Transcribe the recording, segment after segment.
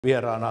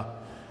Vieraana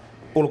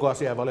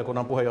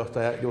ulkoasiainvaliokunnan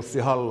puheenjohtaja Jussi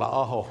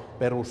Halla-aho,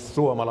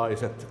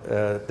 perussuomalaiset.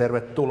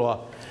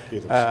 Tervetuloa.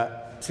 Kiitos.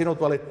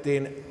 Sinut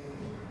valittiin,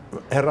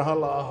 herra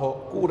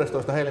Halla-aho,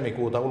 16.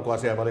 helmikuuta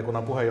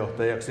ulkoasiainvaliokunnan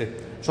puheenjohtajaksi.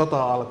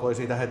 Sota alkoi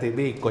siitä heti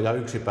viikko ja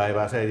yksi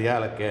päivää sen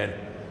jälkeen.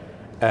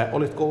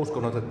 Olitko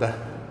uskonut, että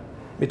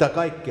mitä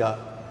kaikkea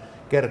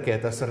kerkee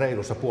tässä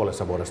reilussa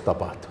puolessa vuodessa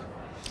tapahtua?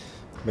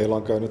 Meillä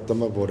on käynyt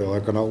tämän vuoden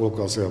aikana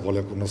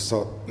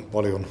ulkoasiainvaliokunnassa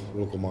paljon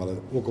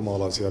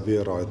ulkomaalaisia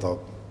vieraita,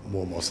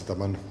 muun muassa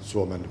tämän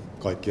Suomen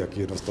kaikkia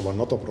kiinnostavan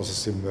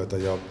NATO-prosessin myötä,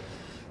 ja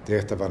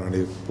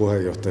tehtävänäni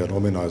puheenjohtajan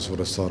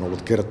ominaisuudessa on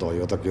ollut kertoa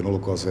jotakin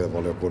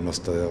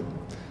ulkoasiainvaliokunnasta, ja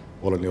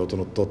olen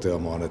joutunut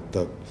toteamaan, että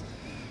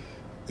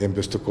en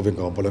pysty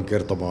kovinkaan paljon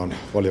kertomaan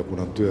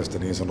valiokunnan työstä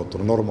niin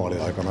sanottuna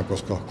normaaliaikana,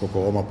 koska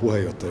koko oma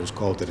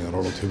puheenjohtajuuskauteni on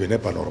ollut hyvin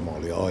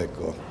epänormaalia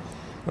aikaa.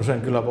 No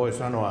sen kyllä voi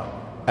sanoa.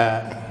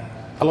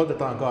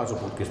 Aloitetaan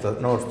kaasuputkista,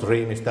 Nord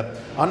Streamista.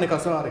 Annika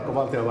Saarikko,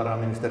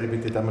 valtiovarainministeri,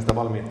 piti tämmöistä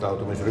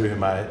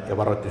valmistautumisryhmää ja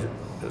varoitti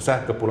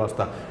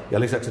sähköpulasta. Ja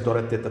lisäksi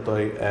todettiin, että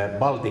toi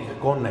Baltic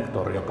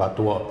Connector, joka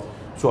tuo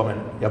Suomen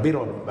ja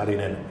Viron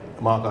välinen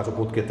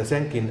maakaasuputki, että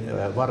senkin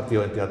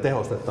vartiointia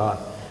tehostetaan.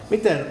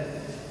 Miten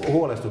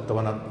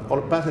huolestuttavana,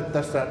 pääset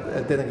tässä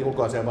tietenkin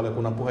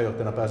ulkoasiainvaliokunnan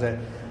puheenjohtajana pääsee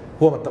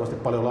huomattavasti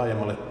paljon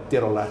laajemmalle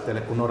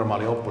tiedonlähteelle kuin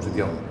normaali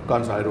opposition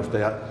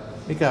kansanedustaja.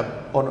 Mikä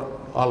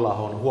on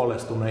Halla-ahon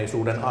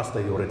huolestuneisuuden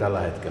aste juuri tällä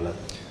hetkellä?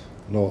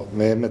 No,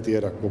 me emme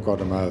tiedä, kuka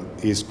nämä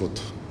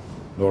iskut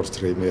Nord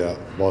Streamia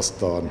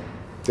vastaan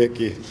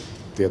teki.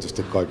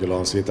 Tietysti kaikilla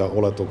on siitä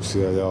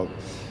oletuksia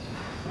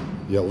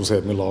ja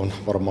useimmilla on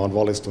varmaan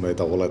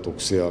valistuneita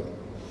oletuksia,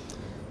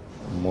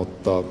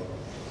 mutta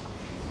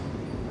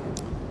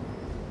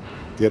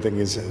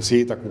tietenkin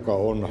siitä, kuka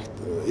on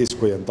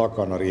iskujen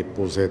takana,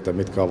 riippuu se, että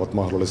mitkä ovat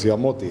mahdollisia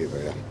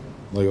motiiveja.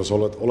 No, jos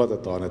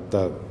oletetaan,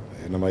 että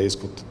nämä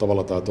iskut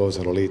tavalla tai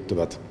toisella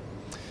liittyvät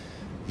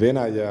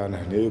Venäjään,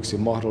 niin yksi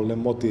mahdollinen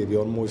motiivi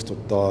on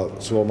muistuttaa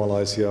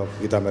suomalaisia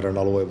Itämeren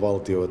alueen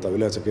valtioita,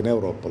 yleensäkin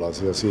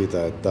eurooppalaisia,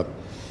 siitä,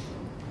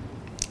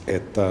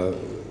 että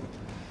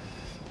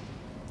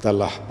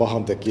tällä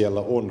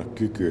pahantekijällä on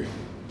kyky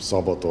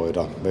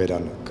sabotoida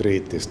meidän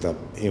kriittistä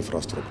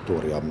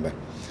infrastruktuuriamme.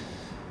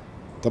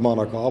 Tämä on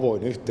aika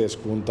avoin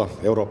yhteiskunta.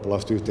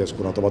 Eurooppalaiset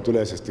yhteiskunnat ovat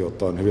yleisesti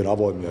ottaen hyvin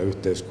avoimia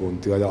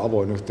yhteiskuntia, ja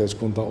avoin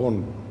yhteiskunta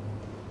on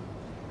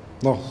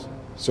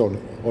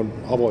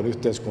avoin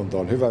yhteiskunta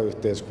on hyvä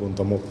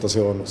yhteiskunta, mutta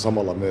se on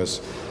samalla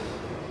myös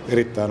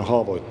erittäin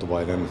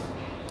haavoittuvainen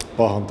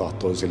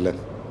pahantahtoisille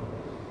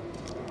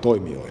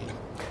toimijoille.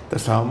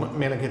 Tässä on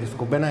mielenkiintoista,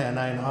 kun Venäjä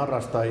näin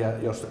harrastaa, ja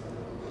jos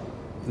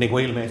niin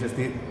kuin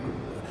ilmeisesti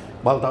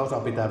valtaosa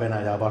pitää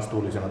Venäjää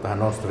vastuullisena tähän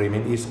Nord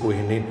Streamin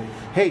iskuihin, niin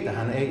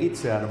heitähän ei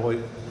itseään voi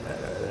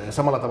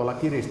samalla tavalla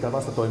kiristää,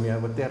 vastatoimia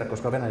ei voi tehdä,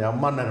 koska Venäjä on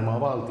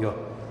mannermaa-valtio.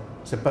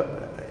 Se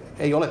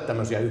ei ole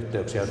tämmöisiä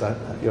yhteyksiä,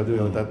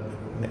 joita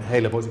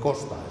heille voisi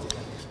kostaa.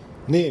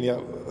 Niin, ja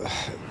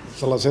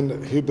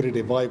sellaisen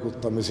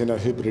hybridivaikuttamisen ja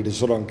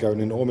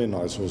hybridisodankäynnin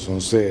ominaisuus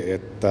on se,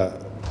 että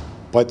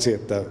paitsi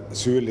että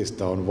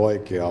syyllistä on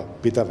vaikea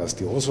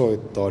pitävästi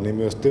osoittaa, niin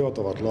myös teot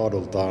ovat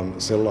laadultaan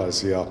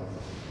sellaisia,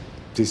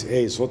 siis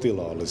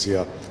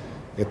ei-sotilaallisia,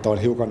 että on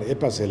hiukan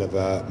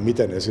epäselvää,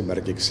 miten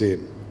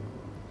esimerkiksi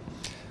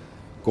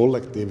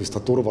kollektiivista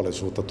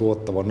turvallisuutta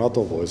tuottava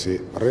NATO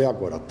voisi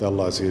reagoida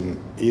tällaisiin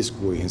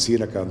iskuihin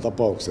siinäkään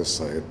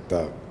tapauksessa,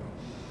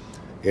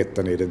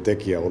 että niiden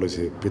tekijä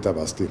olisi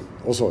pitävästi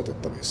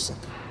osoitettavissa.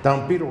 Tämä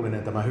on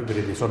pirullinen tämä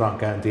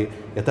hybridisodankäynti,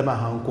 ja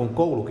tämähän on kuin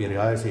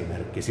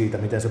koulukirjaesimerkki siitä,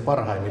 miten se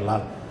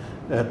parhaimmillaan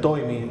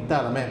toimii.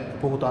 Täällä me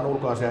puhutaan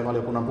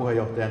ulkoasiainvaliokunnan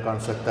puheenjohtajan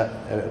kanssa, että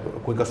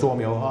kuinka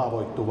Suomi on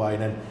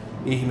haavoittuvainen,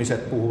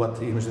 ihmiset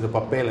puhuvat, ihmiset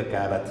jopa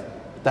pelkäävät.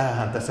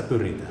 Tähänhän tässä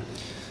pyritään.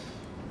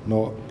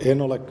 No,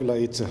 en ole kyllä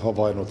itse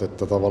havainnut,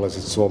 että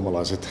tavalliset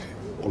suomalaiset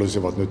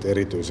olisivat nyt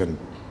erityisen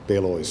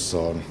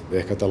peloissaan.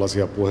 Ehkä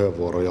tällaisia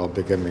puheenvuoroja on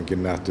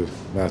pikemminkin nähty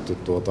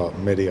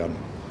median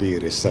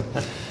piirissä.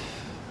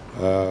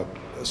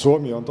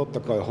 Suomi on totta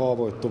kai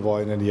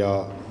haavoittuvainen,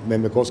 ja me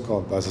emme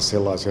koskaan pääse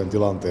sellaiseen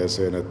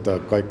tilanteeseen, että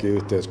kaikki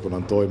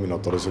yhteiskunnan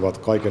toiminnot olisivat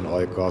kaiken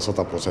aikaa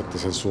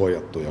 100%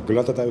 suojattuja.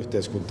 Kyllä tätä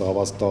yhteiskuntaa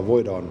vastaan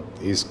voidaan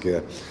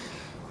iskeä,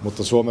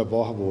 mutta Suomen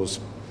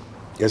vahvuus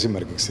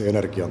esimerkiksi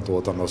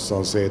energiantuotannossa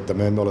on se, että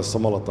me emme ole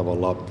samalla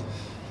tavalla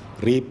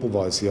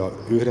riippuvaisia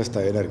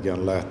yhdestä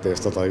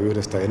energianlähteestä tai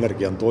yhdestä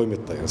energian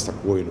toimittajasta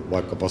kuin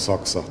vaikkapa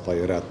Saksa tai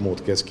eräät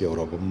muut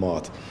Keski-Euroopan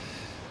maat.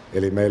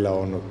 Eli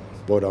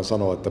voidaan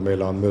sanoa, että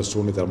meillä on myös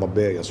suunnitelma B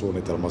ja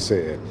suunnitelma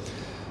C.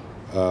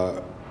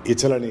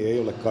 Itselläni ei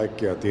ole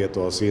kaikkea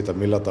tietoa siitä,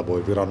 millä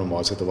tavoin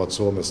viranomaiset ovat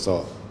Suomessa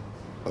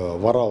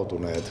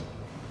varautuneet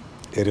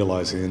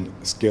erilaisiin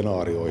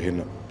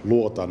skenaarioihin.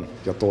 Luotan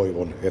ja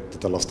toivon, että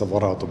tällaista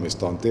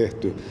varautumista on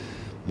tehty,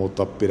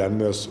 mutta pidän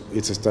myös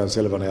itsestään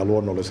selvänä ja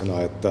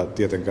luonnollisena, että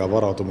tietenkään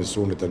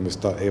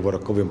varautumissuunnitelmista ei voida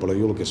kovin paljon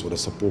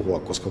julkisuudessa puhua,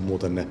 koska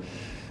muuten ne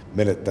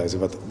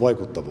menettäisivät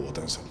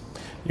vaikuttavuutensa.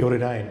 Juuri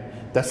näin.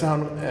 Tässä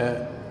on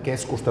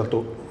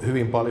keskusteltu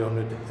hyvin paljon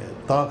nyt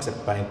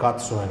taaksepäin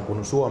katsoen,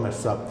 kun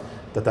Suomessa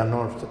tätä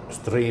Nord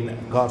Stream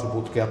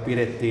kaasuputkea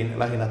pidettiin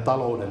lähinnä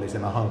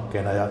taloudellisena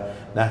hankkeena ja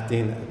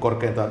nähtiin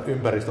korkeintaan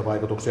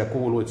ympäristövaikutuksia,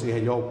 kuuluit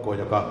siihen joukkoon,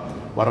 joka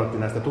varoitti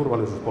näistä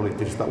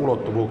turvallisuuspoliittisista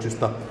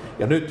ulottuvuuksista.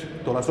 Ja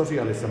nyt tuolla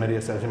sosiaalisessa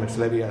mediassa esimerkiksi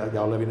leviää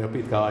ja on levinnyt jo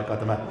pitkään aikaa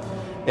tämä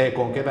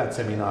EK:n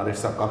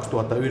kevätseminaarissa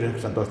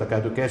 2019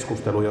 käyty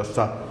keskustelu,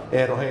 jossa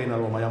Eero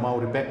Heinäluoma ja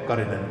Mauri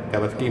Pekkarinen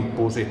käyvät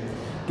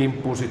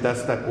kimppuusi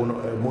tästä,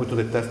 kun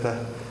muistutit tästä.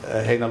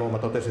 Heinäluoma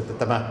totesi, että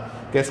tämä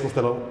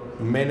keskustelu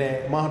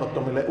menee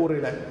mahdottomille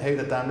urille,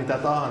 heitetään mitä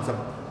tahansa.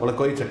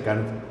 Oletko itse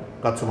käynyt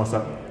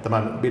katsomassa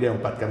tämän videon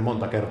pätkän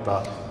monta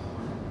kertaa?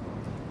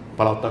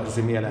 Palauttaako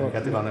mieleen,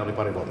 mikä tilanne oli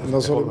pari vuotta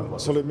sitten?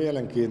 Se oli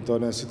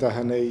mielenkiintoinen.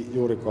 Sitähän ei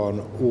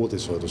juurikaan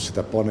uutisoitu,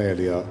 sitä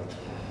paneelia.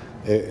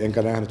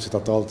 Enkä nähnyt sitä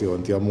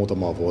taltiointia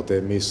muutamaan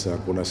vuoteen missään,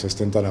 kunnes se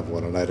sitten tänä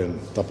vuonna näiden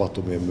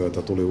tapahtumien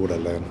myötä tuli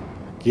uudelleen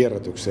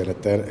kierrätykseen.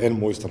 Että en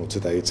muistanut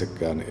sitä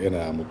itsekään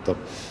enää,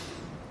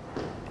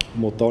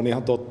 mutta on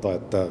ihan totta,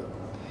 että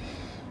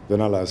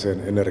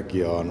venäläiseen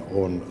energiaan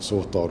on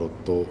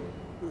suhtauduttu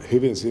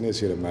hyvin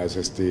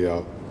sinisilmäisesti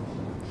ja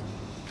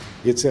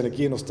itseäni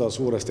kiinnostaa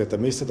suuresti, että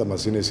mistä tämä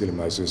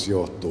sinisilmäisyys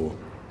johtuu.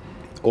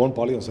 On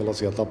paljon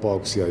sellaisia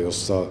tapauksia,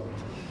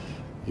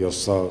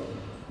 jossa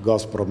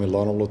Gazpromilla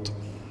on ollut,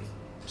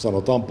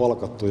 sanotaan,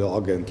 palkattuja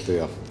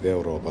agentteja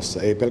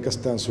Euroopassa, ei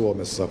pelkästään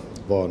Suomessa,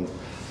 vaan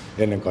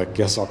ennen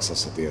kaikkea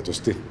Saksassa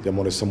tietysti ja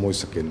monissa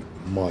muissakin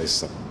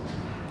maissa.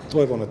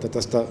 Toivon, että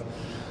tästä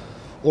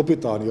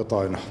opitaan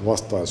jotain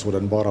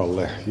vastaisuuden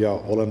varalle ja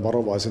olen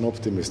varovaisen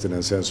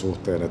optimistinen sen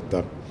suhteen,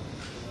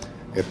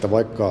 että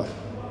vaikka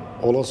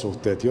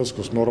olosuhteet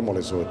joskus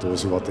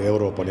normalisoituisivat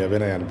Euroopan ja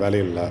Venäjän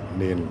välillä,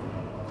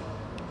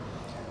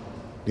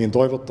 niin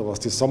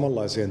toivottavasti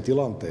samanlaiseen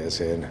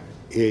tilanteeseen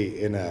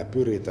ei enää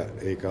pyritä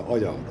eikä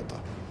ajauduta.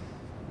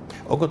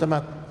 Onko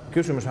tämä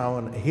kysymys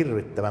on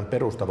hirvittävän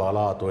perustavaa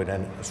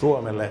laatuinen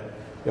Suomelle,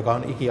 joka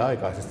on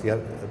ikiaikaisesti ja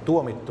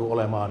tuomittu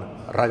olemaan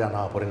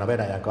rajanaapurina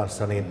Venäjän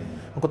kanssa, niin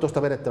onko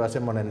tuosta vedettävä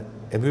semmoinen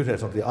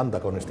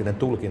antagonistinen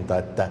tulkinta,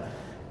 että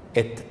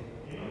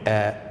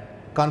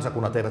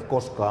kansakunnat eivät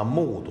koskaan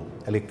muutu?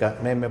 Eli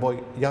me emme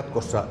voi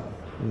jatkossa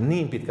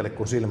niin pitkälle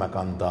kuin silmä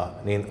kantaa,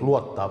 niin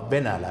luottaa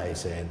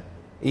venäläiseen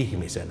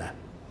ihmisenä,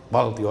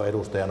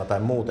 valtioedustajana tai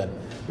muuten,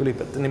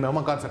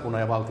 nimenomaan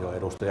kansakunnan ja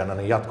valtioedustajana,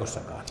 niin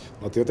jatkossakaan?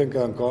 No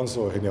tietenkään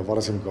kansoihin ja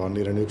varsinkaan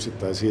niiden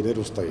yksittäisiin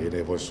edustajiin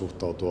ei voi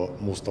suhtautua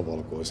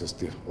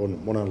mustavalkoisesti. On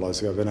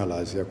monenlaisia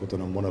venäläisiä,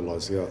 kuten on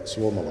monenlaisia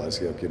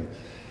suomalaisiakin.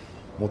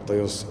 Mutta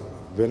jos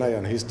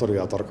Venäjän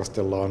historiaa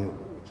tarkastellaan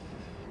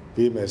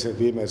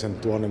viimeisen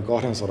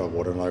 1200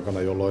 vuoden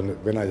aikana,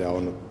 jolloin Venäjä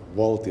on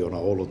valtiona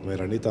ollut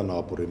meidän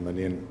itänaapurimme,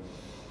 niin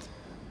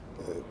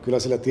kyllä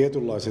sillä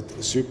tietynlaiset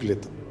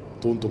syklit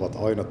tuntuvat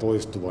aina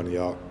toistuvan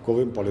ja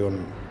kovin paljon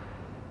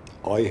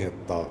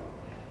aihetta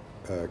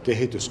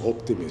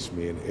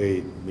kehitysoptimismiin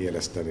ei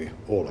mielestäni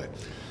ole.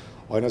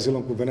 Aina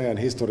silloin, kun Venäjän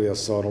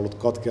historiassa on ollut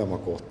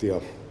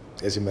katkeamakohtia,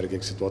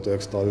 esimerkiksi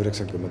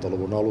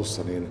 1990-luvun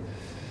alussa, niin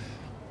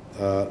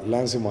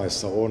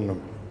länsimaissa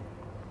on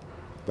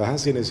vähän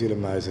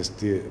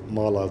sinisilmäisesti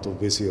maalailtu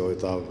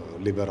visioita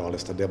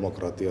liberaalista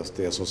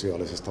demokratiasta ja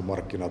sosiaalisesta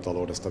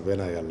markkinataloudesta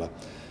Venäjällä.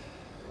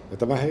 Ja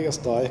tämä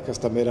heijastaa ehkä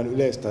sitä meidän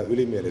yleistä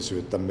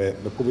ylimielisyyttämme.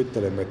 Me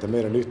kuvittelemme, että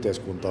meidän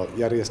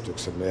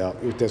yhteiskuntajärjestyksemme ja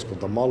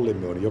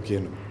yhteiskuntamallimme on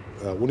jokin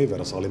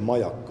universaali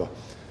majakka,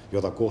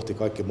 jota kohti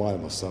kaikki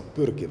maailmassa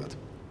pyrkivät.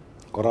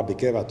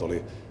 Arabikevät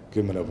oli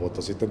 10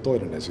 vuotta sitten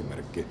toinen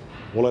esimerkki.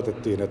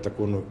 Oletettiin, että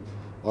kun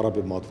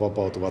arabimaat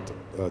vapautuvat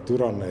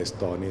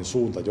tyranneistaan, niin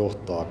suunta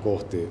johtaa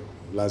kohti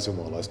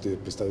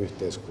länsimaalaistyyppistä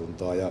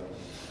yhteiskuntaa. Ja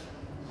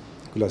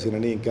kyllä siinä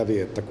niin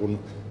kävi, että kun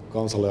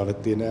kansalle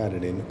annettiin ääni,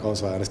 niin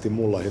kansa äänesti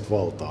mullahit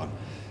valtaan.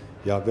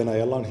 Ja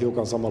Venäjällä on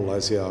hiukan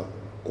samanlaisia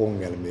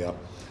ongelmia.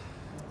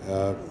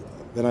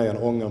 Venäjän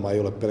ongelma ei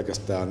ole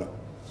pelkästään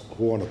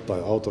huonot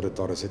tai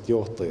autoritaariset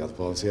johtajat,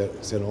 vaan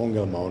sen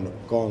ongelma on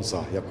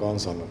kansa ja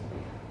kansan,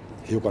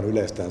 hiukan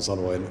yleistään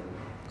sanoen,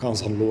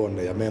 kansan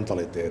luonne ja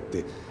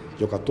mentaliteetti,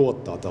 joka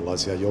tuottaa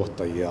tällaisia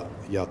johtajia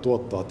ja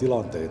tuottaa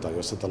tilanteita,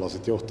 joissa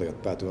tällaiset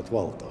johtajat päätyvät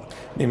valtaan.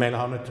 Niin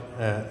meillä on nyt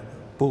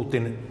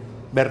Putin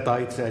vertaa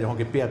itseään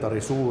johonkin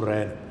Pietari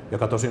Suureen,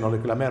 joka tosin oli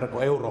kyllä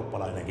melko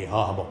eurooppalainenkin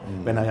hahmo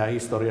Venäjän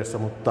historiassa,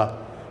 mutta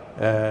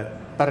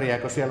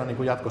pärjääkö siellä niin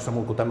kuin jatkossa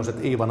muut kuin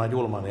tämmöiset Ivana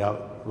Julman ja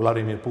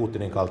Vladimir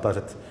Putinin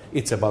kaltaiset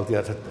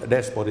itsevaltiaiset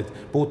despotit?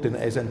 Putin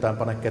ei sentään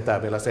pane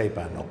ketään vielä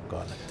seipään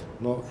nokkaan.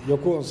 No,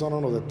 joku on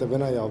sanonut, että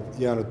Venäjä on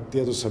jäänyt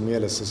tietyssä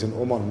mielessä sen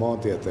oman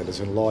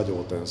maantieteellisen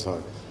laajuutensa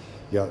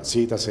ja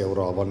siitä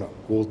seuraavan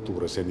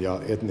kulttuurisen ja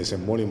etnisen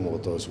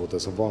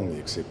monimuotoisuutensa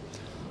vangiksi.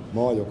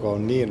 Maa, joka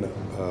on niin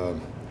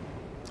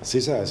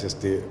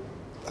sisäisesti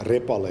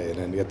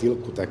repaleinen ja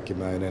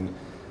tilkkutäkkimäinen,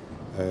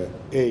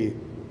 ei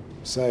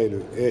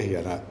säily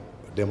ehjänä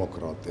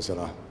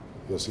demokraattisena,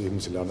 jos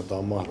ihmisille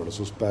annetaan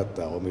mahdollisuus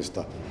päättää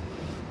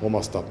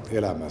omasta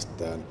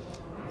elämästään.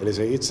 Eli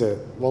se itse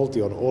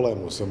valtion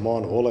olemus ja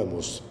maan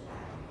olemus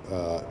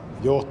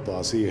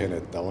johtaa siihen,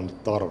 että on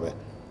tarve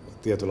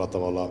tietyllä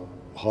tavalla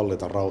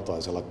hallita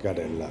rautaisella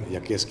kädellä ja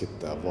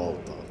keskittää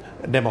valtaa.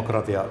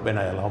 Demokratia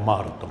Venäjällä on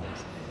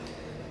mahdottomuus.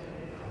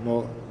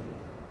 No,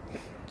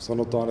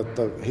 sanotaan,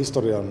 että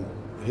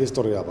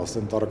historiaa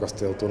vasten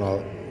tarkasteltuna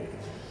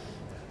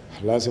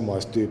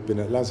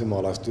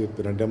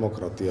länsimaalaistyyppinen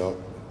demokratia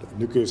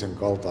nykyisen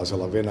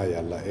kaltaisella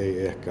Venäjällä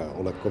ei ehkä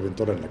ole kovin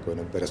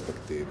todennäköinen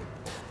perspektiivi.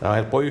 Tämä on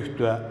helppo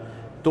yhtyä.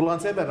 Tullaan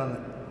sen verran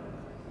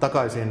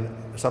takaisin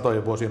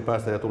satojen vuosien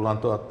päästä ja tullaan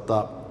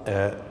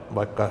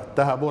vaikka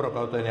tähän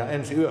vuorokauteen ja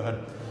ensi yöhön.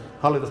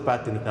 Hallitus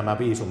päätti nyt nämä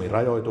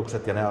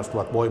viisumirajoitukset ja ne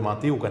astuvat voimaan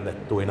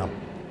tiukennettuina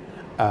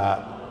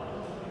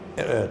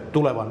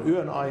tulevan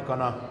yön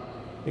aikana.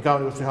 Mikä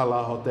on, Jussi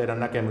Halla-aho, teidän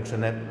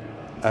näkemyksenne?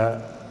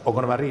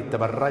 Onko nämä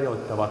riittävän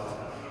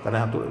rajoittavat?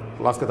 Tännehän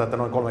lasketaan, että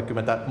noin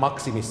 30,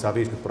 maksimissaan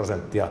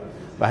 50%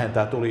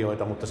 vähentää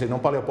tulijoita, mutta siinä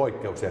on paljon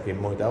poikkeuksiakin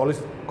muita.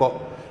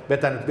 Olisitko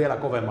vetänyt vielä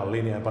kovemman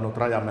linjan ja pannut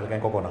rajan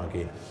melkein kokonaan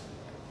kiinni?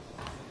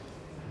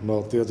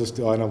 No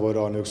tietysti aina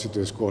voidaan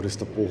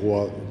yksityiskohdista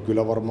puhua.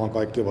 Kyllä varmaan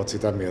kaikki ovat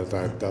sitä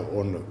mieltä, että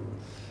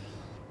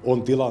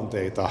on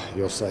tilanteita,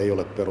 joissa ei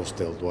ole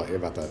perusteltua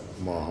evätä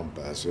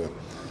maahanpääsyä.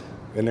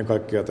 Ennen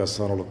kaikkea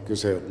tässä on ollut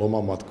kyse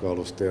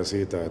lomamatkailusta ja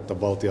siitä, että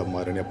Baltian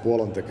maiden ja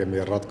Puolan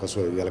tekemien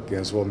ratkaisujen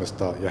jälkeen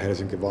Suomesta ja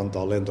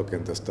Helsinki-Vantaan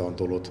lentokentästä on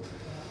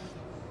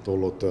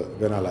tullut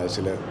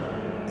venäläisille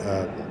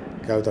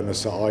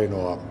käytännössä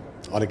ainoa,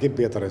 ainakin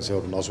Pietarin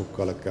seudun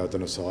asukkaille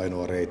käytännössä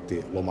ainoa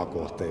reitti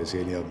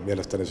lomakohteisiin. Ja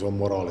mielestäni se on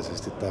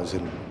moraalisesti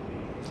täysin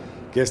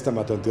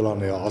kestämätön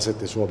tilanne ja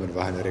asetti Suomen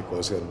vähän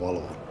erikoiseen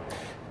valoon.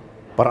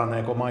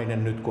 Paraneeko maine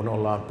nyt, kun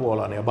ollaan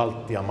Puolan ja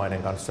Baltian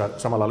maiden kanssa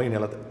samalla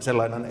linjalla?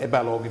 Sellainen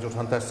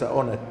epäloogisuushan tässä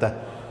on, että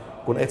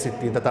kun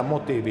etsittiin tätä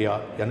motiivia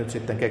ja nyt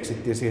sitten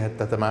keksittiin siihen,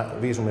 että tämä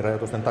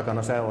viisumirajoitusten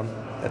takana se on,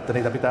 että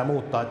niitä pitää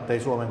muuttaa, ettei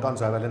Suomen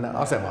kansainvälinen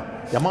asema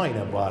ja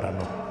maine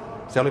vaarannu.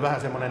 Se oli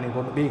vähän semmoinen niin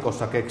kuin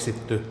viikossa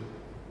keksitty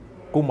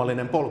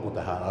kummallinen polku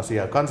tähän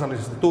asiaan.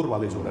 Kansallisesta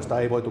turvallisuudesta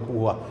ei voitu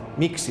puhua.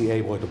 Miksi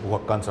ei voitu puhua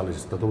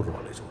kansallisesta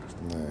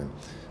turvallisuudesta? Näin.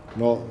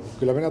 No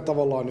kyllä minä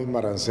tavallaan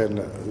ymmärrän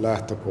sen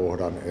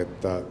lähtökohdan,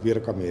 että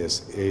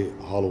virkamies ei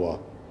halua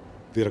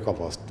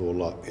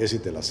virkavastuulla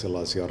esitellä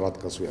sellaisia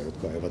ratkaisuja,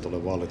 jotka eivät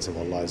ole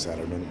vallitsevan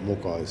lainsäädännön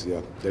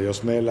mukaisia. Ja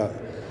jos meillä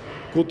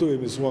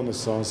kutyymi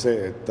Suomessa on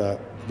se, että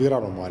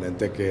viranomainen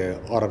tekee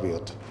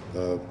arviot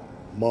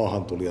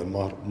maahantulijan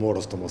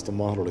muodostamasta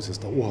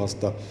mahdollisesta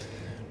uhasta,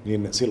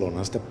 niin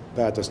silloinhan sitä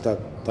päätöstä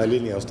tai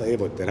linjausta ei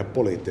voi tehdä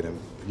poliittinen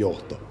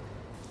johto.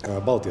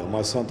 Baltian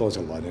maissa on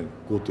toisenlainen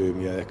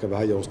kutyymi ja ehkä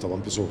vähän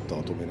joustavampi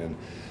suhtautuminen.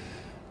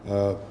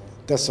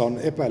 Tässä on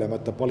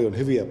epäilemättä paljon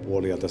hyviä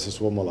puolia tässä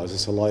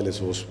suomalaisessa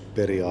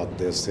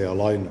laillisuusperiaatteessa ja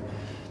lain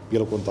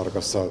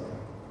pilkuntarkassa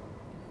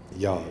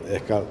ja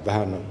ehkä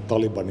vähän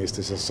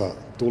talibanistisessa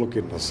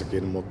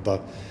tulkinnassakin, mutta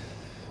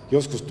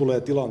joskus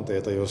tulee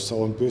tilanteita, joissa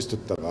on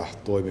pystyttävä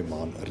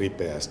toimimaan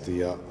ripeästi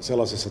ja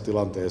sellaisessa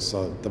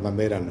tilanteessa tämä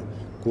meidän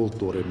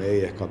kulttuurimme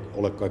ei ehkä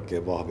ole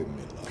kaikkein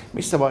vahvimmillaan.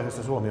 Missä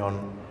vaiheessa Suomi on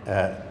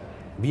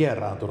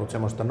vieraantunut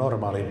semmoista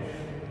normaalin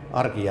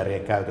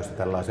arkijärjen käytöstä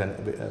tällaisen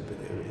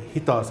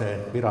hitaaseen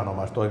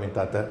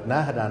viranomaistoimintaan, että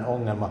nähdään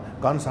ongelma,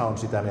 kansa on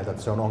sitä mieltä,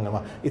 että se on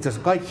ongelma. Itse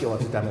asiassa kaikki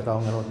ovat sitä mieltä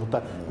ongelma,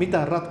 mutta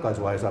mitään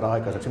ratkaisua ei saada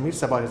aikaiseksi.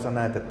 Missä vaiheessa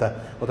näet, että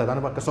otetaan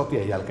nyt vaikka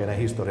sotien jälkeinen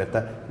historia,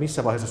 että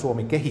missä vaiheessa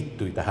Suomi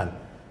kehittyi tähän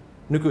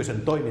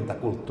nykyisen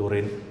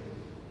toimintakulttuurin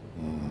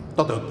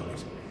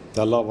toteuttamiseen?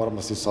 Tällä on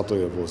varmasti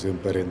satojen vuosien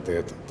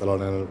perinteet.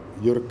 Tällainen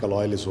jyrkkä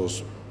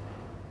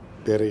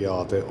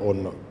laillisuusperiaate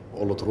on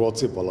ollut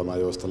Ruotsin vallan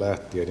ajoista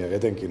lähtien ja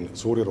etenkin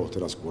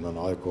suuriruhtinaskunnan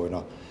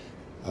aikoina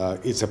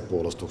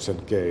itsepuolustuksen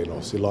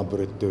keino. Sillä on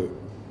pyritty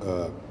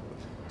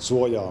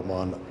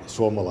suojaamaan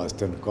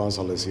suomalaisten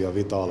kansallisia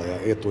vitaaleja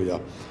etuja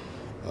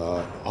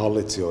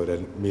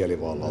hallitsijoiden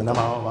mielivallalta.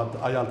 Nämä ovat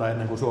ajalta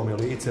ennen kuin Suomi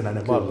oli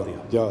itsenäinen valtio.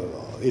 Ja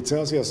itse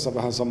asiassa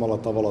vähän samalla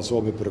tavalla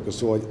Suomi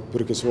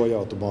pyrki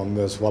suojautumaan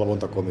myös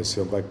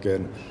valvontakomission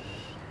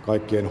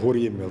kaikkein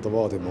hurjimmilta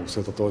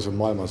vaatimuksilta toisen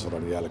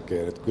maailmansodan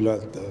jälkeen. Että kyllä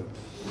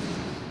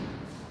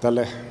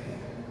tälle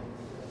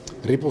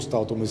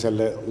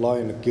ripustautumiselle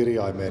lain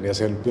kirjaimeen ja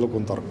sen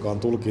pilkuntarkkaan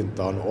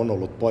tulkintaan on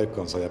ollut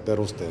paikkansa ja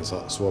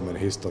perusteensa Suomen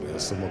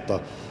historiassa, mutta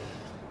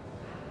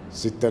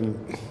sitten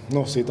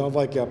siitä on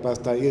vaikea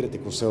päästä irti,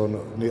 kun se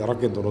on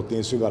rakentunut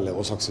niin syvälle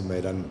osaksi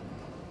meidän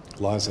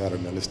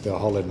lainsäädännöllistä ja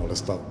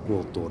hallinnollista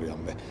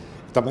kulttuuriamme.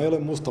 Tämä ei ole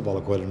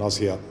mustavalkoinen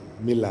asia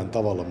millään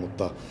tavalla,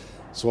 mutta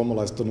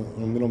suomalaiset on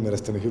minun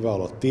mielestäni hyvä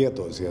olla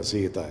tietoisia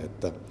siitä,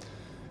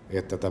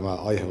 että tämä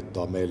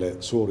aiheuttaa meille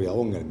suuria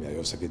ongelmia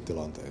joissakin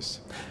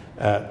tilanteissa.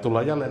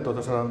 Tullaan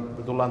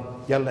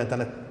jälleen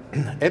tänne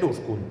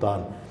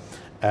eduskuntaan,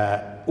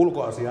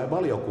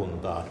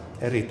 ulkoasiainvaliokuntaan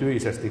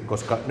erityisesti,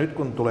 koska nyt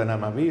kun tulee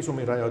nämä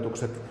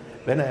viisumirajoitukset,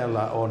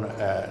 Venäjällä on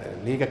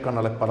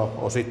liikekannallepano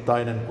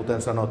osittainen,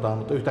 kuten sanotaan,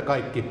 mutta yhtä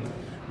kaikki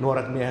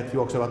nuoret miehet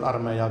juoksevat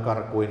armeijaa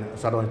karkuin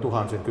sadoin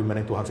tuhansin,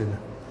 10 000,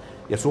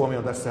 ja Suomi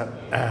on tässä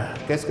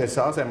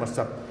keskeisessä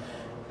asemassa.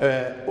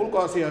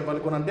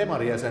 Ulkoasiainvaliokunnan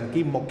demarijäsen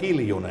Kimmo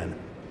Kiljunen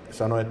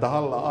sanoi, että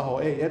Halla-aho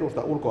ei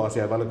edusta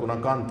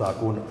ulkoasiainvaliokunnan kantaa,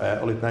 kun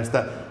olit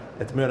näistä,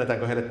 että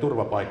myönnetäänkö heille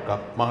turvapaikka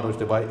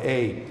mahdollisesti vai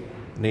ei,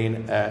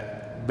 niin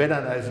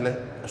venäläisille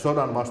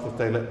sodan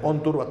vastustajille on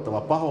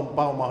turvattava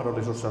paon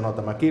mahdollisuus, sanoo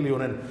tämä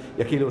Kiljunen,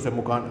 ja Kiljusen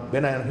mukaan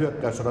Venäjän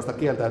hyökkäyssodasta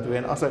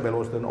kieltäytyvien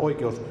asevelvollisten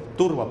oikeus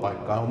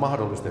turvapaikkaan on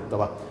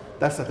mahdollistettava.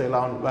 Tässä teillä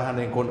on vähän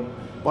niin kuin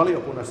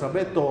valiokunnassa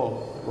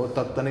vetoa,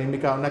 mutta niin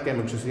mikä on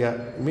näkemyksesi ja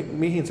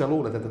mihin sä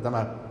luulet, että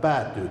tämä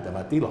päätyy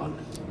tämä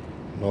tilanne?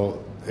 No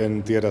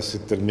en tiedä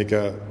sitten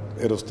mikä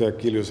edustaja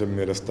Kiljusen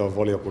mielestä on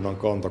valiokunnan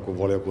kanta, kun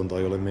valiokunta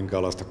ei ole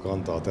minkäänlaista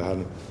kantaa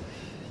tähän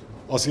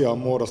asiaan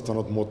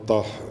muodostanut,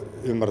 mutta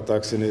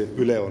ymmärtääkseni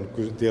Yle on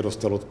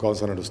tiedostellut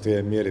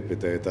kansanedustajien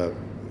mielipiteitä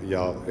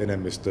ja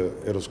enemmistö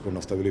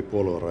eduskunnasta yli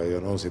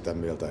puoluerajojen on sitä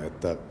mieltä,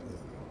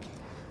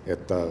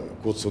 että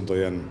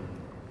kutsuntojen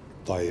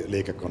tai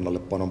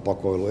liikekannallepanon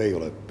pakoilu ei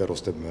ole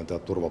peruste myöntää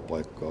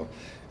turvapaikkaa,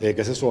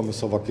 eikä se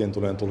Suomessa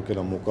vakiintuneen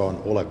tulkinnan mukaan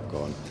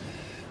olekaan.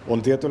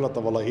 On tietyllä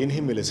tavalla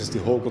inhimillisesti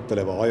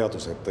houkutteleva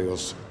ajatus, että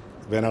jos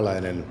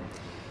venäläinen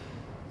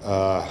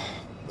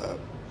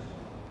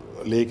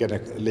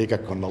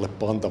liikekannalle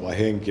pantava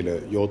henkilö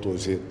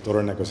joutuisi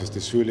todennäköisesti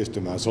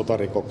syyllistymään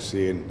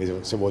sotarikoksiin,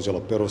 niin se voisi olla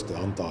peruste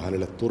antaa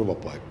hänelle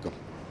turvapaikka.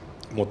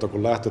 Mutta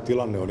kun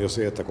lähtötilanne on jo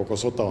se, että koko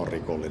sota on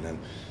rikollinen,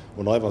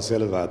 on aivan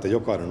selvää, että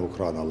jokainen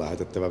Ukrainaan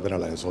lähetettävä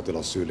venäläinen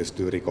sotilas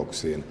syyllistyy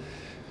rikoksiin,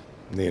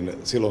 niin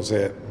silloin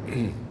se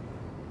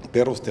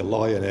peruste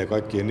laajenee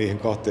kaikkiin niihin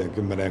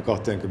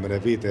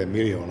 20-25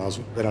 miljoonaan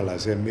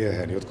venäläiseen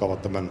mieheen, jotka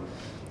ovat tämän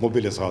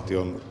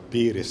mobilisaation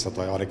piirissä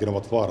tai ainakin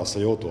ovat vaarassa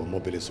joutua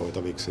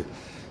mobilisoitaviksi.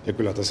 Ja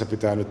kyllä tässä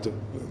pitää nyt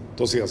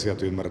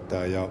tosiasiat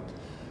ymmärtää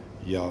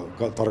ja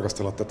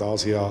tarkastella tätä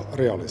asiaa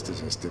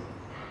realistisesti.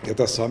 Ja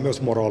tässä on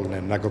myös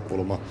moraalinen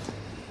näkökulma.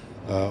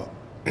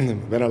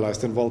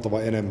 Venäläisten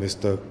valtava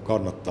enemmistö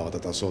kannattaa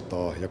tätä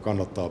sotaa ja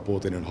kannattaa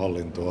Putinin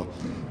hallintoa.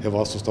 He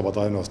vastustavat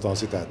ainoastaan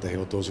sitä, että he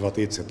joutuisivat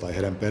itse tai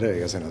heidän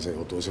perheenjäsenensä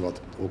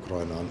joutuisivat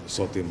Ukrainaan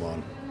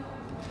sotimaan.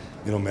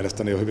 Minun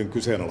mielestäni on hyvin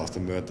kyseenalaista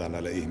myöntää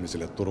näille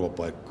ihmisille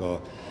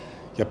turvapaikkaa.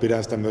 Ja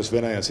pidän sitä myös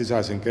Venäjän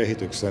sisäisen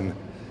kehityksen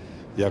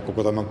ja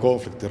koko tämän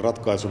konfliktin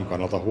ratkaisun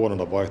kannalta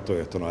huonona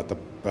vaihtoehtona, että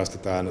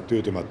päästetään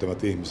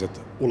tyytymättömät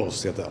ihmiset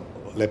ulos sieltä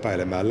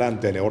lepäilemään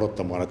länteen ja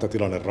odottamaan, että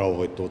tilanne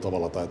rauhoittuu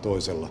tavalla tai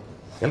toisella.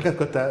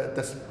 Jälkeenkö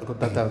tässä, kun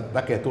tätä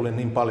väkeä tuli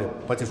niin paljon,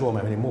 paitsi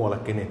Suomeen niin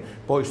muuallekin, niin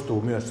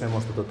poistuu myös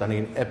semmoista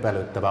niin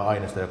epäilyttävää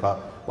aineesta, joka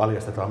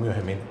valjastetaan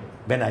myöhemmin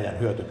Venäjän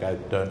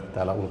hyötykäyttöön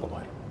täällä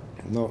ulkomailla?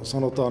 No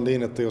sanotaan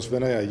niin, että jos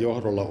Venäjän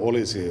johdolla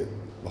olisi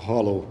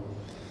halu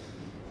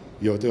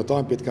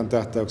jotain pitkän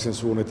tähtäyksen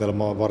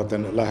suunnitelmaa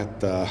varten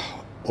lähettää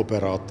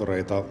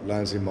operaattoreita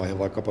länsimaihin,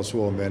 vaikkapa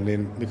Suomeen,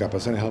 niin mikäpä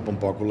sen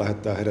helpompaa kuin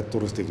lähettää heidät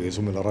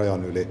turistiviisumilla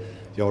rajan yli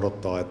ja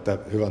odottaa, että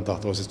hyvän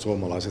tahtoiset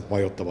suomalaiset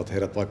majoittavat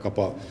heidät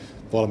vaikkapa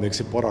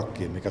valmiiksi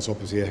parakkiin, mikä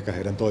sopisi ehkä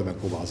heidän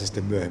toimenkuvaansa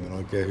sitten myöhemmin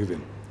oikein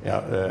hyvin.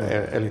 Ja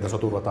elintaso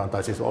turvataan,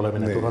 tai siis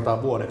oleminen niin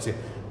turvataan vuodeksi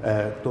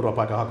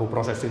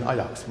turvapaikanhakuprosessin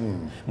ajaksi.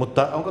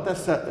 Mutta onko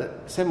tässä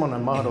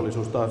semmoinen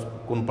mahdollisuus taas,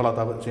 kun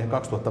palataan siihen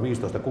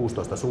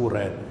 2015-16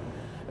 suureen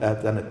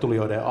tänne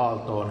tulijoiden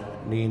aaltoon,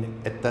 niin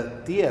että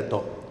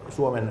tieto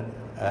Suomen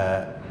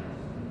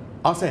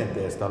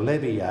asenteesta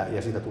leviää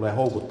ja siitä tulee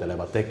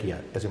houkutteleva tekijä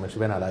esimerkiksi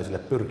venäläisille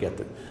pyrkiä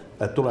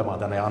tulemaan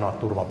tänne ja anoa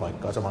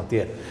turvapaikkaa saman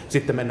tien.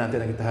 Sitten mennään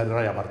tietenkin tähän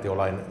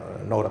rajavartiolain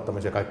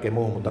noudattamiseen ja kaikkeen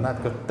muuhun, mutta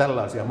näetkö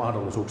tällaisia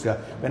mahdollisuuksia?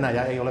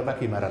 Venäjä ei ole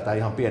väkimäärältään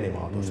ihan pieni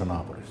maa tuossa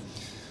naapurissa.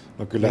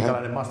 No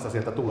minkälainen massa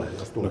sieltä tulee,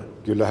 jos tulee? No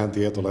kyllähän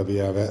tieto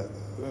leviää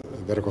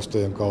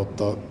verkostojen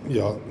kautta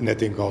ja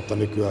netin kautta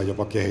nykyään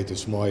jopa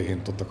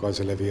kehitysmaihin. Totta kai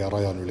se leviää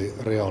rajan yli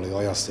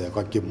reaaliajassa ja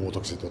kaikki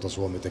muutokset, joita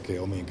Suomi tekee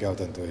omiin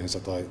käytäntöihinsä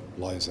tai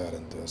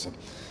lainsäädäntöönsä.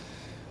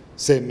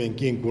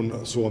 Semminkin kun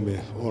Suomi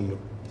on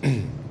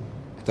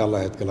tällä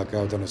hetkellä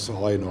käytännössä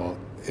ainoa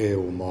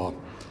EU-maa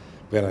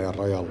Venäjän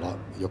rajalla,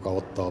 joka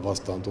ottaa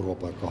vastaan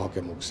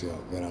turvapaikkahakemuksia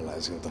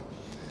venäläisiltä.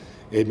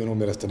 Ei minun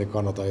mielestäni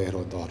kannata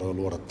ehdoin tahdoin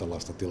luoda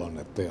tällaista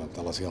tilannetta ja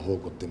tällaisia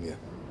houkuttimia.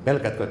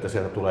 Pelkäätkö, että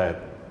sieltä tulee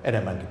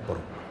enemmänkin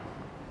porukkaa?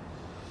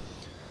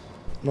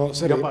 No,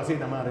 jopa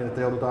siinä määrin,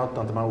 että joudutaan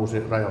ottamaan tämä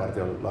uusi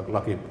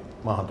rajavartiolaki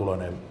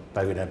maahantuloineen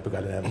päivineen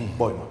pykälineen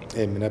voimaan.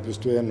 En minä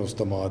pysty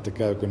ennustamaan, että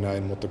käykö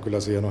näin, mutta kyllä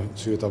siihen on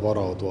syytä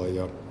varautua.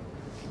 Ja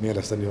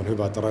mielestäni on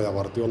hyvä, että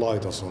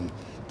rajavartiolaitos on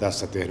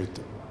tässä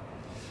tehnyt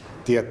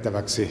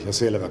tiettäväksi ja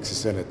selväksi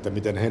sen, että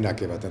miten he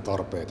näkevät ne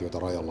tarpeet, joita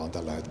rajalla on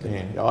tällä hetkellä.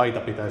 Niin, ja aita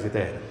pitäisi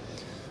tehdä.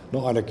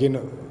 No ainakin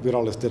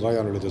virallisten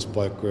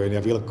rajanylityspaikkojen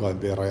ja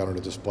vilkkaimpien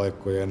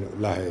rajanylityspaikkojen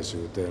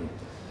läheisyyteen.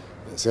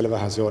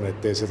 Selvähän se on,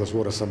 ettei sieltä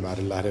suuressa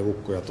määrin lähde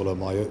ukkoja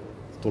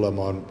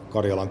tulemaan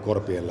Karjalan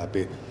korpien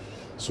läpi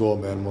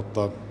Suomeen,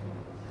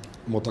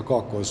 mutta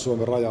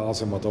Kaakkois-Suomen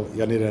raja-asemat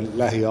ja niiden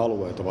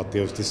lähialueet ovat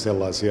tietysti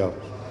sellaisia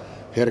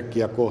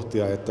herkkiä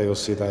kohtia, että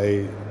jos siitä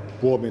ei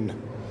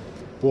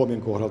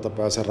puomin kohdalta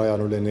pääse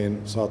rajan yli,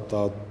 niin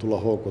saattaa tulla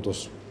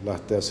houkutus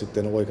lähteä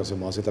sitten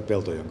oikaisemaan sitä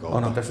peltojen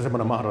kautta. On tässä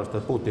semmoinen mahdollista,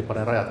 että Putin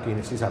panee rajat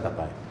kiinni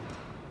sisältäpäin.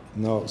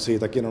 No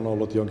siitäkin on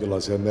ollut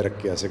jonkinlaisia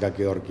merkkejä sekä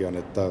Georgian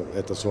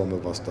että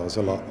Suomen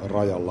vastaisella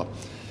rajalla.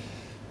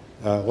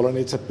 Olen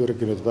itse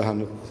pyrkinyt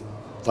vähän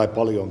tai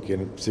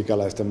paljonkin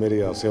sikäläistä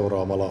mediaa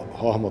seuraamalla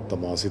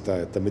hahmottamaan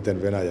sitä, että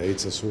miten Venäjä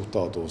itse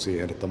suhtautuu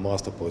siihen, että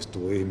maasta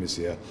poistuu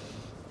ihmisiä.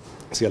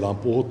 Siellä on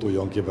puhuttu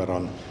jonkin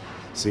verran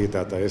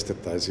siitä, että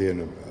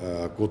estettäisiin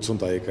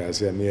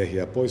kutsuntaikäisiä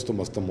miehiä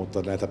poistumasta,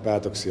 mutta näitä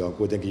päätöksiä on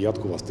kuitenkin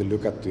jatkuvasti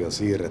lykätty ja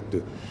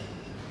siirretty.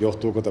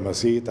 Johtuuko tämä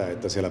siitä,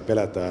 että siellä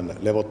pelätään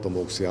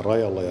levottomuuksia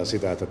rajalla ja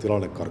sitä, että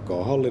tilanne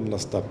karkaa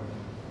hallinnasta,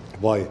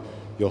 vai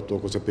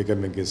johtuuko se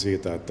pikemminkin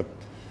siitä, että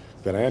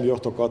Venäjän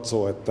johto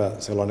katsoo, että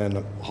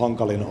sellainen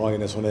hankalin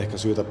aines on ehkä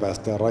syytä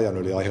päästää rajan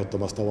yli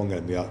aiheuttamasta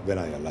ongelmia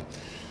Venäjällä.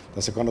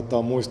 Tässä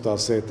kannattaa muistaa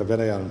se, että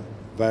Venäjän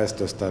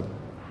väestöstä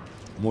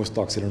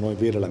muistaakseni noin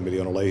 5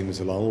 miljoonalla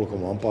ihmisellä on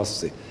ulkomaan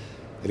passi,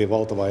 eli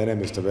valtava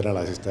enemmistö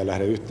venäläisistä ei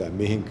lähde yhtään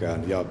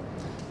mihinkään, ja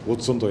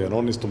kutsuntojen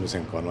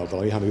onnistumisen kannalta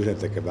on ihan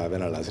yhdentekevää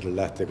venäläisille,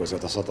 lähteekö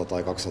sieltä 100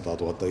 tai 200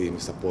 000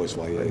 ihmistä pois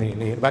vai ei.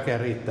 Niin väkeä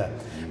riittää.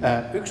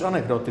 Yksi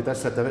anekdootti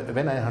tässä, että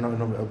Venäjähän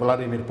on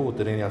Vladimir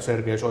Putinin ja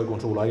Sergei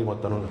Shoigun suulla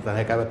ilmoittanut, että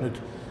he käyvät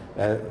nyt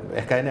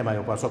ehkä enemmän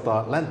jopa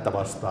sotaa länttä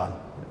vastaan,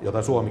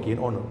 jota Suomikin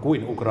on,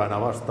 kuin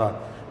Ukraina vastaan.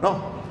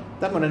 No,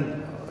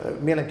 tämmöinen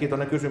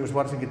mielenkiintoinen kysymys,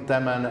 varsinkin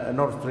tämän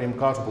Nord Stream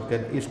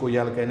kaasuputken iskun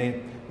jälkeen,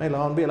 niin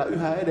meillä on vielä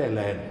yhä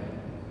edelleen,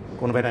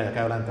 kun Venäjä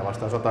käy länttä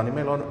vastaan sotaan, niin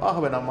meillä on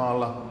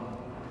Ahvenanmaalla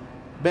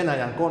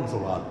Venäjän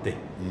konsulaatti.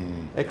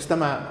 Eikö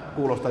tämä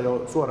kuulosta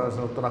jo suoraan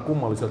sanottuna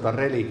kummalliselta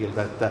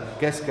relikiltä, että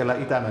keskellä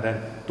Itämeren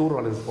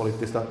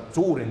turvallisuuspoliittista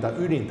suurinta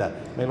ydintä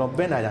meillä on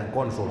Venäjän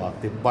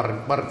konsulaatti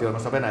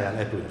vartioimassa Venäjän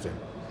etuja?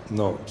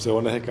 No, se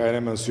on ehkä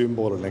enemmän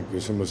symbolinen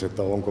kysymys,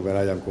 että onko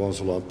Venäjän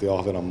konsulaatti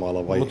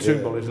Ahvenanmaalla vai ei. Mutta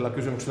symbolisilla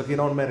kysymyksilläkin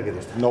on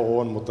merkitystä. No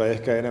on, mutta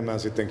ehkä enemmän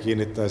sitten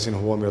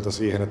kiinnittäisin huomiota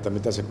siihen, että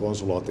mitä se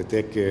konsulaatti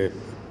tekee.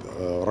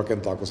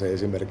 Rakentaako se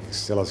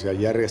esimerkiksi sellaisia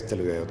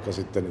järjestelyjä,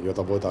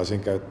 joita voitaisiin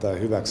käyttää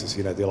hyväksi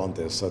siinä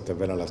tilanteessa, että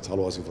venäläiset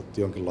haluaisivat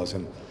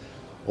jonkinlaisen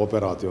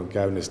operaation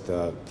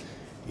käynnistää.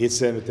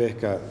 Itse en nyt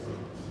ehkä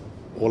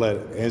ole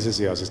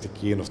ensisijaisesti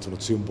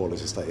kiinnostunut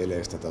symbolisista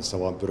eleistä tässä,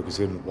 vaan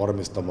pyrkisin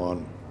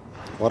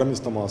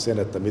varmistamaan sen,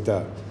 että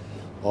mitä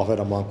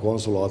Ahvenanmaan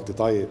konsulaatti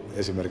tai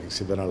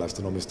esimerkiksi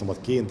venäläisten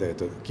omistamat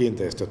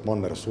kiinteistöt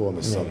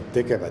Manner-Suomessa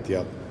tekevät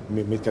ja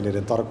mitkä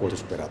niiden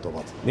tarkoitusperät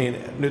ovat. Niin,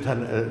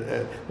 nythän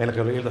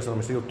meilläkin oli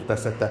Ilta-Sanomissa juttu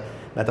tässä, että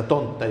näitä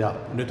tontteja,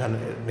 nythän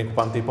niin kuin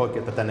pantiin poikki,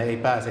 että tänne ei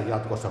pääse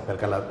jatkossa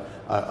pelkällä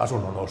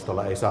asunnon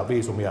ostolla, ei saa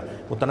viisumia,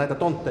 mutta näitä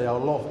tontteja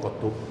on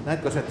lohkottu.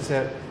 Näetkö se, että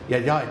se ja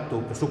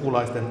jaettu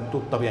sukulaisten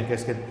tuttavien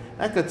kesken,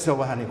 näetkö, että se on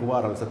vähän niin kuin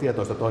vaarallista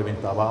tietoista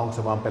toimintaa, vai onko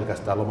se vaan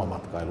pelkästään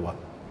lomamatkailua?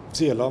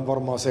 Siellä on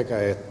varmaan sekä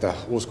että.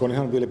 Uskon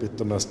ihan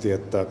vilpittömästi,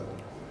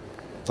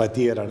 tai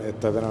tiedän,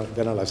 että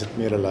venäläiset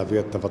mielellään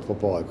viettävät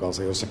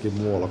vapaa-aikaansa jossakin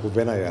muualla kuin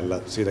Venäjällä,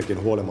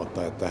 siitäkin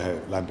huolimatta, että he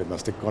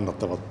lämpimästi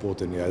kannattavat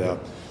Putinia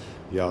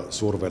ja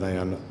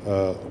Suur-Venäjän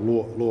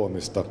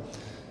luomista.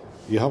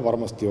 Ihan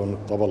varmasti on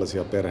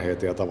tavallisia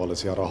perheitä ja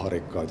tavallisia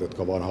raharikkaita,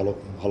 jotka vaan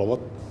haluavat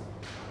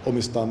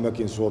omistaa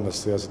mökin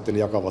Suomessa ja sitten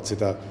jakavat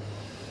sitä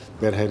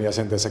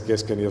perheenjäsentensä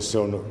kesken, jos se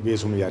on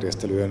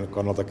viisumijärjestelyjen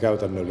kannalta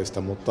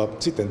käytännöllistä, mutta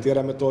sitten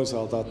tiedämme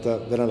toisaalta, että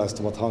venäläiset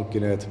ovat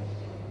hankkineet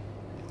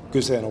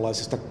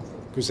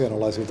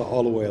kyseenalaisilta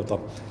alueilta,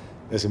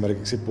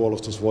 esimerkiksi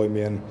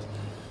puolustusvoimien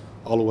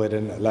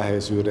alueiden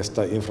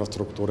läheisyydestä,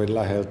 infrastruktuurin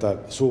läheltä,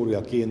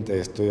 suuria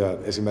kiinteistöjä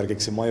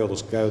esimerkiksi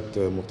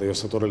majoituskäyttöön, mutta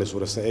jossa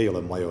todellisuudessa ei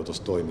ole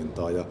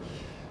majoitustoimintaa. Ja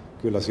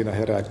kyllä siinä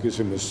herää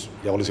kysymys,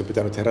 ja olisi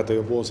pitänyt herätä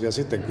jo vuosia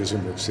sitten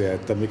kysymyksiä,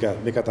 että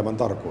mikä tämän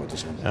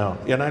tarkoitus on. Joo.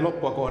 Ja näin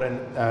loppua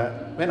kohden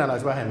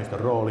venäläisvähemmistön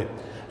rooli.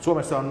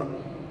 Suomessa on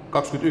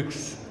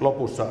 21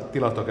 lopussa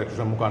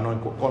tilastokeskuksen mukaan noin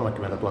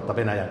 30 000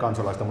 Venäjän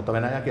kansalaista, mutta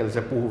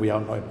venäjänkielisiä puhuvia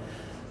on noin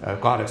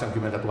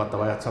 80 000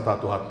 vai 100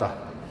 000.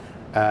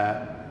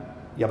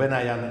 Ja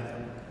Venäjän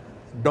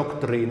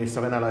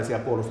doktriinissa venäläisiä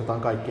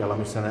puolustetaan kaikkialla,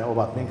 missä ne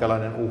ovat.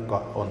 Minkälainen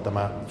uhka on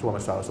tämä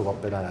Suomessa asuva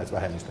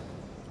venäläisvähemmistö?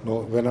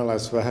 No,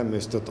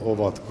 venäläisvähemmistöt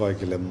ovat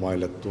kaikille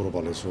maille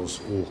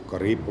turvallisuusuhka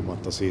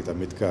riippumatta siitä,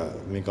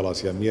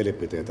 minkälaisia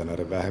mielipiteitä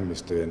näiden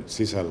vähemmistöjen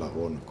sisällä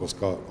on,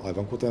 koska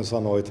aivan kuten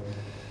sanoit,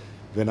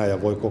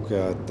 Venäjä voi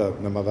kokea, että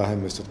nämä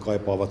vähemmistöt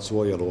kaipaavat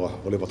suojelua,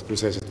 olivat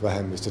kyseiset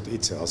vähemmistöt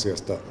itse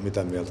asiasta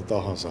mitä mieltä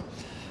tahansa.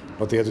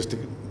 No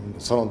tietysti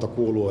sanonta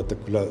kuuluu, että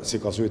kyllä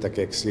sika syitä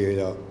keksii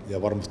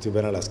ja varmasti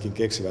venäläisetkin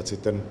keksivät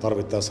sitten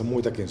tarvittaessa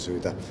muitakin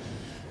syitä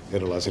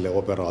erilaisille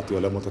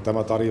operaatioille, mutta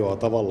tämä tarjoaa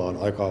tavallaan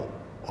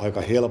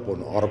aika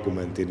helpon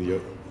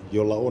argumentin,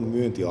 jolla on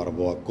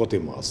myyntiarvoa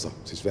kotimaassa,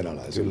 siis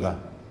venäläisillä.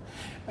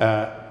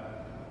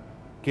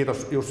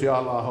 Kiitos Jussi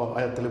Halla-aho.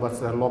 Ajattelivat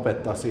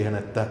lopettaa siihen,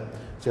 että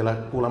siellä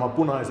kuulemma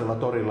Punaisella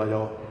torilla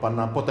jo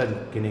pannaan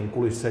Potemkinin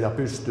kulisseja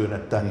pystyyn,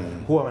 että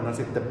huomenna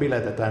sitten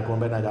biletetään, kun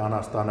Venäjä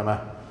anastaa nämä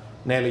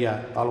 4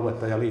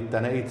 aluetta ja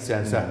liittää ne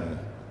itseensä.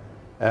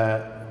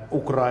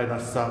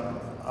 Ukrainassa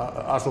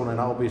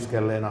asuneena,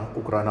 opiskelleena,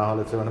 Ukrainaa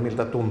hallitsevana,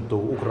 miltä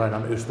tuntuu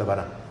Ukrainan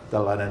ystävänä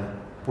tällainen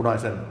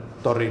Punaisen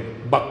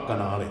torin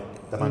bakkanaali?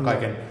 tämän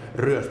kaiken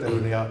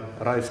ryöstelyn ja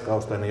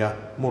raiskausten ja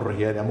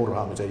murhien ja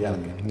murhaamisen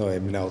jälkeen? No ei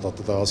minä ota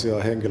tätä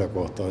asiaa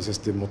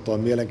henkilökohtaisesti, mutta on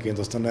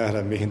mielenkiintoista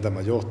nähdä, mihin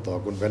tämä johtaa,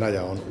 kun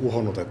Venäjä on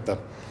uhonnut, että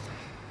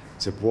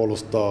se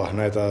puolustaa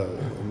näitä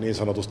niin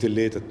sanotusti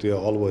liitettyjä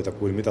alueita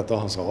kuin mitä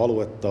tahansa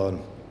aluettaan.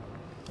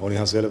 On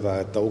ihan selvää,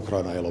 että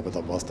Ukraina ei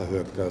lopeta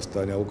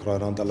vastahyökkäystään ja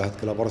Ukraina on tällä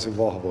hetkellä varsin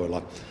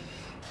vahvoilla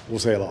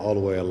useilla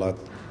alueilla.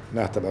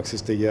 Nähtäväksi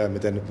sitten jää,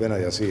 miten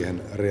Venäjä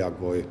siihen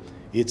reagoi.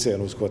 Itse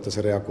en usko, että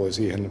se reagoi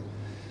siihen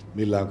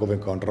millään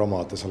kovinkaan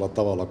dramaattisella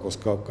tavalla,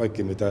 koska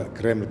kaikki mitä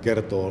Kreml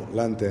kertoo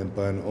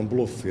länteenpäin on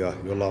bluffia,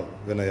 jolla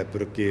Venäjä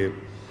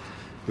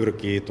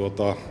pyrkii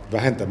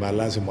vähentämään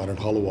länsimaiden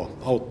halua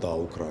auttaa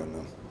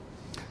Ukrainaa.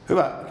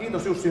 Hyvä.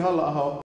 Kiitos Jussi Halla-aho.